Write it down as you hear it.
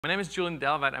My name is Julien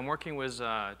Delvat. I'm working with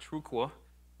Truecore.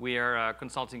 We are a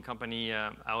consulting company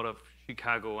out of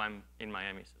Chicago. I'm in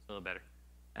Miami, so it's a little better.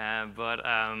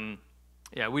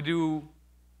 Yeah, we do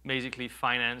basically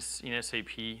finance in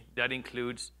SAP. That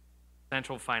includes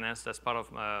central finance. That's part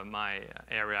of my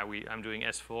area. I'm doing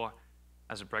S4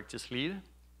 as a practice lead.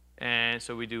 And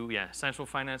so we do, central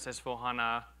finance,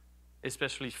 S4HANA,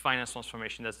 especially finance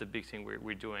transformation. That's the big thing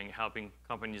we're doing, helping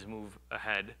companies move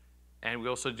ahead. And we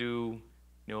also do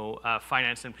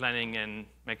finance and planning, and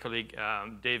my colleague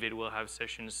David will have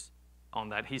sessions on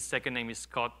that. His second name is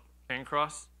Scott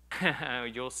Cairncross.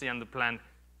 You'll see on the plan,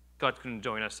 Scott couldn't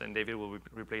join us, and David will be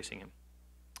replacing him.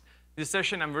 This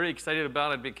session, I'm very excited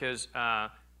about it because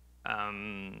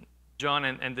John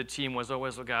and the team was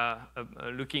always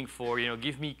looking for,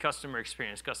 give me customer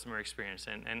experience.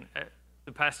 And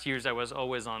the past years, I was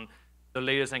always on the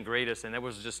latest and greatest, and there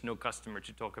was just no customer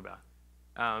to talk about.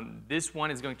 This one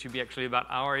is going to be actually about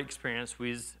our experience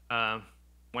with,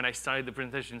 when I started the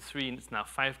presentation 3, and it's now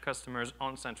 5 customers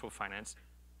on central finance.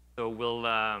 So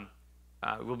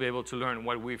we'll be able to learn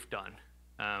what we've done.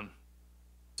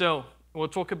 So we'll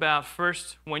talk about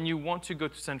first, when you want to go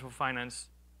to central finance,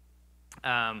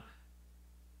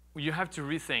 you have to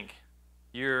rethink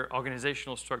your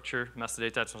organizational structure, master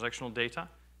data, transactional data.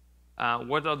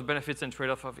 What are the benefits and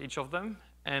trade-offs of each of them?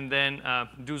 And then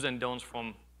do's and don'ts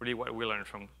from really what we learned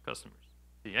from customers.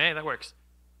 Yeah, that works.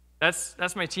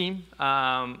 That's my team.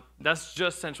 That's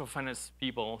just central finance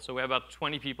people. So we have about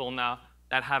 20 people now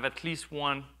that have at least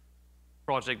one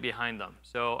project behind them.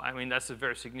 So I mean, that's a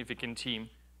very significant team.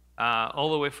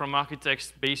 All the way from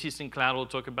architects, basis in cloud, we'll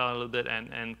talk about a little bit,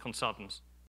 and consultants.